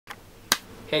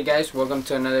Hey guys, welcome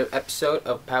to another episode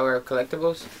of Power of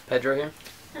Collectibles. Pedro here.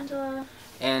 Angela.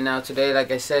 And now today, like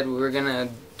I said, we're gonna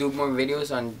do more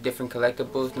videos on different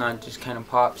collectibles, not just kind of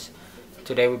pops.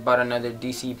 Today we bought another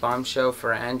DC bombshell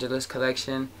for Angela's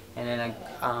collection, and then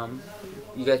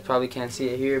you guys probably can't see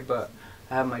it here, but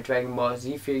I have my Dragon Ball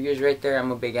Z figures right there.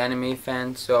 I'm a big anime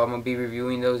fan, so I'm gonna be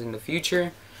reviewing those in the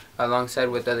future, alongside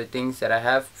with other things that I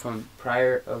have from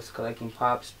prior. I was collecting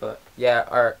pops, but yeah,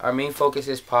 our main focus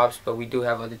is pops, but we do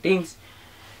have other things.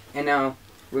 And now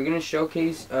we're gonna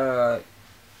showcase like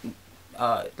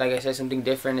I said, something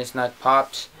different. It's not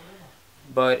pops,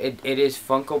 but it is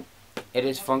Funko. It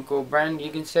is Funko brand,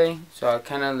 you can say. So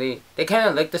they kind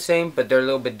of look the same, but they're a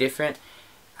little bit different.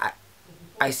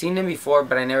 I seen them before,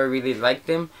 but I never really liked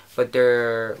them. But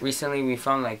recently we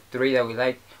found like 3 that we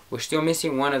like. We're still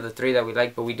missing one of the 3 that we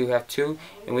like, but we do have 2,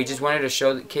 and we just wanted to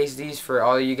showcase these for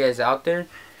all of you guys out there.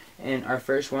 And our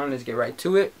first one, let's get right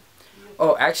to it.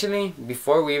 Oh, actually,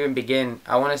 before we even begin,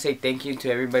 I want to say thank you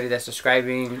to everybody that's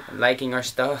subscribing, liking our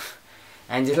stuff.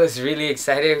 Angela's really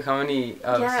excited how many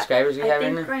subscribers we have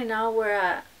right now. I think right now we're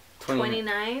at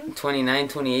 29,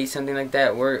 28, something like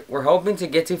that. We're hoping to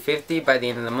get to 50 by the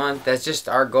end of the month. That's just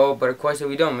our goal, but of course if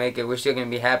we don't make it, we're still going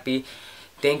to be happy.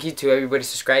 Thank you to everybody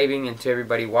subscribing and to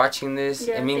everybody watching this.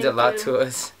 Yeah, it means a lot to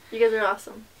us. You guys are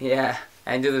awesome. Yeah,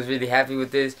 Angela's really happy with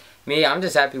this. Me, I'm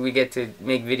just happy we get to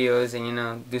make videos and, you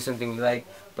know, do something we like.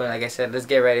 But like I said, let's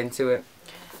get right into it.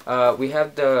 We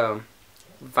have the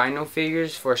vinyl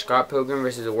figures for Scott Pilgrim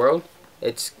vs. the World.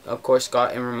 It's, of course,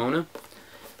 Scott and Ramona.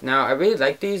 Now, I really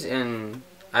like these, and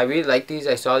I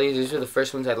saw these. These were the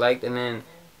first ones I liked, and then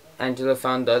Angela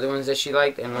found the other ones that she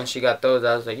liked, and once she got those,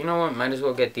 I was like, you know what, might as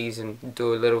well get these and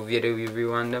do a little video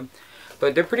review on them.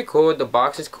 But they're pretty cool. The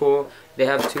box is cool. They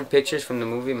have 2 pictures from the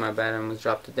movie. My bad, I almost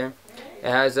dropped it there. It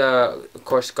has, of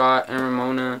course, Scott and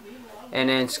Ramona. And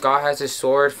then Scott has his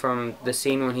sword from the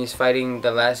scene when he's fighting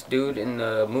the last dude in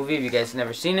the movie. If you guys have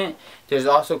never seen it. There's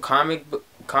also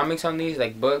comics on these,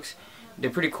 like books.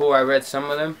 They're pretty cool. I read some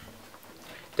of them.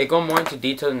 They go more into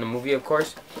detail in the movie, of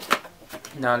course.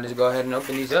 Now let's go ahead and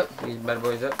open these up. These bad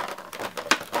boys up.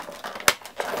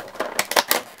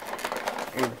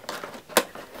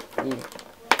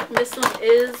 This one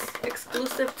is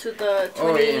exclusive to the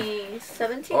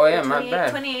 2017? Oh yeah, my bad.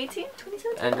 2018?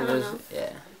 2017? And I don't know.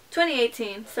 Yeah.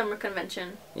 2018 summer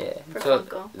convention. Yeah. For so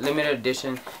Funko. Limited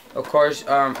edition. Of course,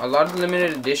 a lot of the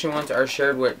limited edition ones are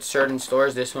shared with certain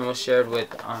stores. This one was shared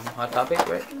with Hot Topic,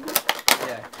 right? Mm-hmm.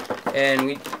 Yeah.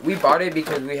 And we bought it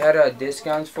because we had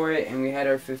discounts for it, and we had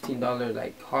our $15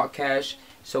 like hot cash.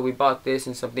 So we bought this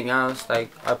and something else.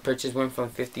 Like our purchase went from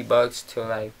 $50 to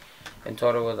like in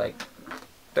total was like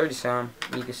 30 some,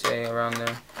 you could say, around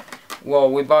there.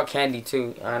 Well, we bought candy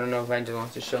too. I don't know if Angela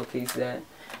wants to showcase that.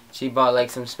 She bought like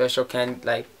some special candy,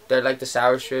 like they're like the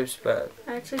sour strips, but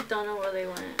I actually don't know where they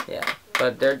went. Yeah,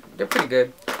 but they're pretty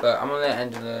good. But I'm gonna let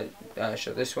Angela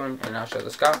show this one, and I'll show the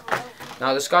Scott.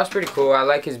 Now the Scott's pretty cool. I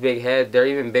like his big head. They're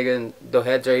even bigger than the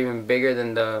heads are even bigger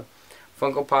than the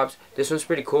Funko Pops. This one's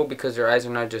pretty cool because their eyes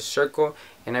are not just circle,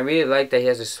 and I really like that he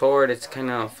has a sword. It's kind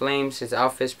of flames. His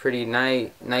outfit's pretty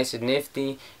nice and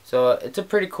nifty. So it's a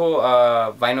pretty cool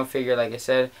vinyl figure, like I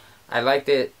said. I liked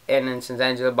it, and then since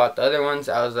Angela bought the other ones,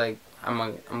 I was like, I'm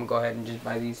gonna go ahead and just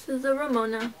buy these. This is a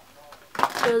Ramona.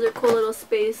 Those are cool little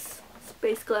space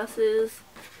glasses.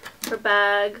 Her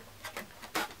bag.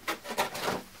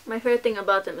 My favorite thing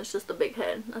about them is just the big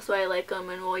head. That's why I like them.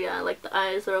 And well, yeah, I like the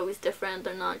eyes. They're always different.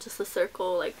 They're not just a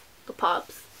circle like the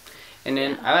Pops. And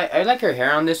then I like her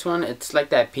hair on this one. It's like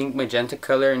that pink magenta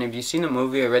color. And if you've seen the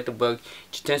movie or read the book,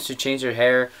 she tends to change her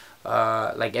hair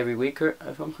like every week,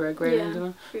 if I'm correct, right,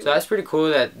 Angela? So that's pretty cool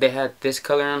that they had this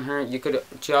color on her.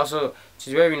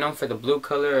 She's very known for the blue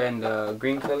color and the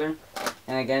green color.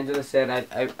 And like Angela said,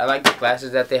 I like the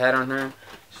glasses that they had on her.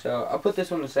 So I'll put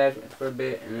this one aside for a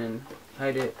bit and then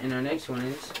hide it. And our next one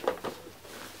is,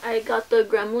 I got the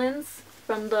Gremlins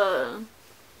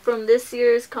from this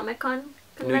year's Comic-Con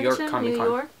convention. New York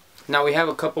Comic-Con. Now we have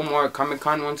a couple more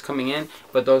Comic-Con ones coming in,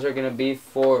 but those are gonna be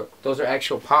those are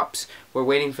actual pops. We're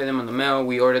waiting for them on the mail.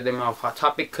 We ordered them off Hot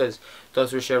Topic because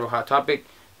those were shared with Hot Topic.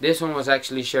 This one was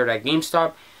actually shared at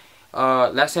GameStop.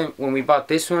 Last time when we bought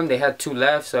this one, they had 2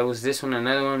 left, so it was this one and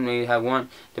another one. Maybe have 1.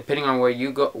 Depending on where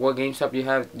you go, what GameStop you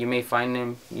have, you may find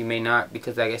them, you may not,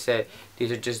 because like I said,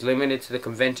 these are just limited to the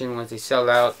convention. Once they sell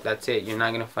out, that's it. You're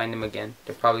not gonna find them again.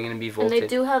 They're probably gonna be vaulted. And they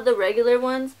do have the regular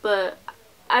ones, but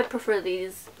I prefer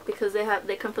these because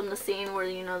they come from the scene where,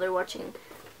 you know, they're watching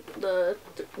the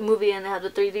movie and they have the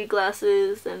 3D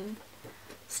glasses, and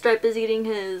Stripe is eating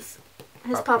his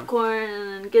popcorn,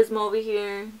 and then Gizmo over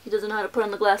here, he doesn't know how to put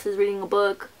on the glasses, reading a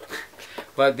book.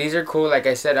 But these are cool. Like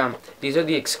I said, these are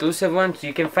the exclusive ones.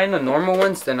 You can find the normal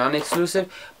ones, the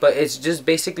non-exclusive, but it's just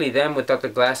basically them without the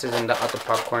glasses and without the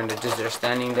popcorn. They're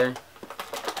standing there.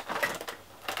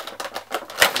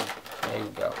 There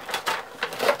you go.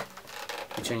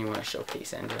 Which one you want to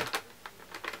showcase, Andrew?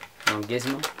 On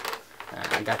Gizmo?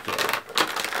 I got the.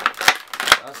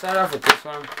 I'll start off with this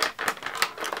one.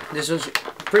 This one's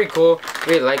pretty cool.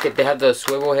 Really like it. They have the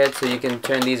swivel head so you can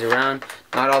turn these around.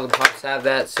 Not all the pops have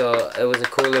that, so it was a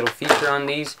cool little feature on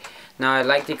these. Now I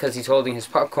liked it because he's holding his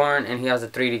popcorn and he has the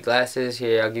 3D glasses.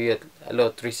 Here, I'll give you a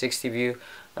little 360 view.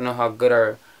 I don't know how good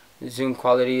our zoom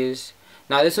quality is.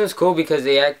 Now this one's cool because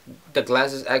the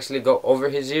glasses actually go over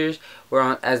his ears,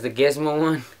 as the Gizmo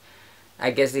one,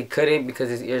 I guess they couldn't because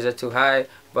his ears are too high.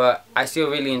 But I still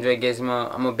really enjoy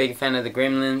Gizmo. I'm a big fan of the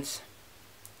Gremlins.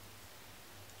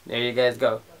 There you guys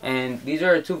go. And these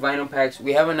are our 2 vinyl packs.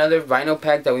 We have another vinyl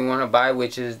pack that we want to buy,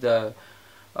 which is the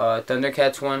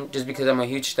Thundercats one, just because I'm a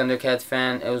huge Thundercats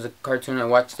fan. It was a cartoon I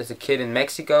watched as a kid in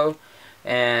Mexico,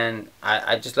 and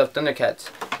I just love Thundercats.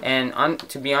 And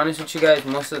to be honest with you guys,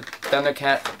 most of the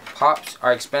Thundercat pops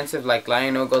are expensive. Like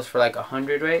Lion-O goes for like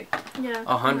 100, right? Yeah.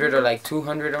 100 or like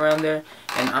 200 around there.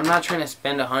 And I'm not trying to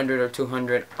spend 100 or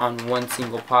 200 on one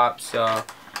single pop, so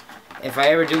if I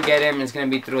ever do get him, it's going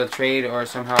to be through a trade or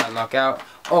somehow I luck out.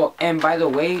 Oh, and by the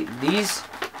way, these,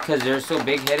 because they're so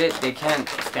big-headed, they can't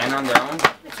stand on their own.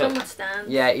 They come with stands.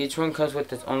 Yeah, each one comes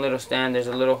with its own little stand. There's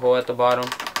a little hole at the bottom.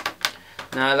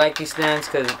 Now, I like these stands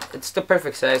because it's the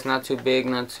perfect size. Not too big,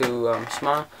 not too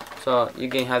small. So, you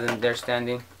can have them there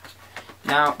standing.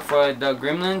 Now, for the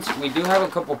Gremlins, we do have a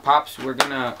couple pops. I'm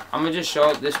going to just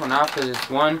show this one off because it's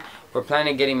one. We're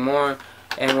planning on getting more.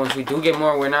 And once we do get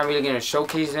more, we're not really going to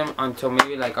showcase them until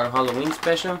maybe like our Halloween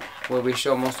special, where we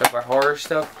show most of our horror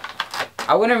stuff.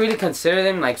 I wouldn't really consider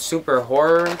them like super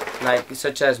horror, like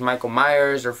such as Michael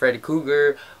Myers or Freddy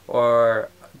Krueger or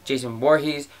Jason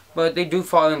Voorhees, but they do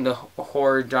fall in the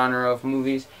horror genre of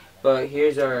movies. But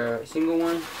here's our single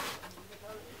one.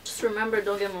 Just remember,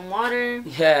 don't give them water.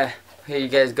 Yeah, here you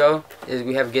guys go.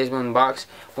 We have Gizmo in the box.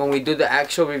 When we do the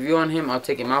actual review on him, I'll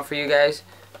take him out for you guys.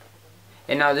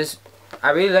 And now this,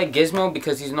 I really like Gizmo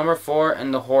because he's number 4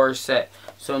 in the horror set.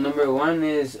 So number 1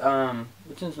 is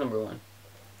which one's number 1?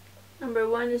 Number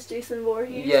 1 is Jason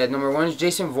Voorhees. Yeah, number 1 is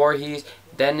Jason Voorhees.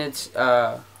 Then it's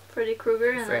Freddy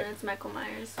Krueger, and then it's Michael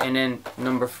Myers. And then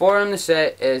number 4 on the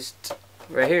set is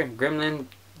right here, Gremlin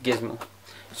Gizmo.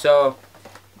 So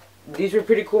these were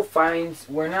pretty cool finds.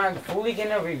 We're not fully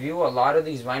gonna review a lot of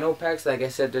these vinyl packs. Like I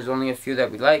said, there's only a few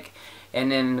that we like.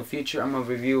 And then in the future, I'm gonna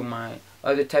review my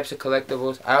other types of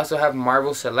collectibles. I also have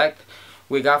Marvel Select.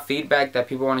 We got feedback that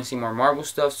people want to see more Marvel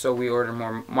stuff, so we ordered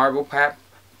more Marvel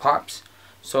pops.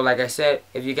 So like I said,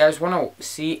 if you guys want to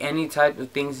see any type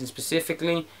of things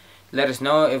specifically, let us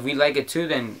know. If we like it too,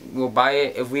 then we'll buy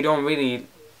it. If we don't really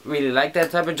like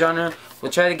that type of genre,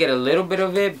 we'll try to get a little bit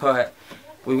of it, but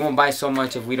we won't buy so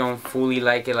much if we don't fully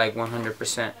like it like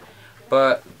 100%.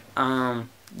 But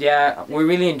yeah, we're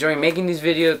really enjoying making these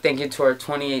videos. Thank you to our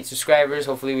 28 subscribers.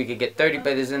 Hopefully we could get 30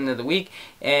 by the end of the week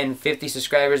and 50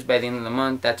 subscribers by the end of the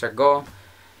month. That's our goal.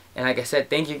 And like I said,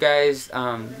 thank you guys.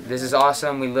 This is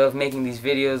awesome. We love making these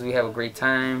videos. We have a great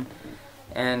time.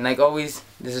 And like always,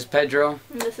 this is Pedro.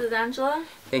 And this is Angela.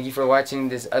 Thank you for watching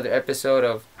this other episode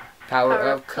of Power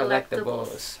Up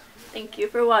Collectibles. Thank you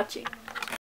for watching.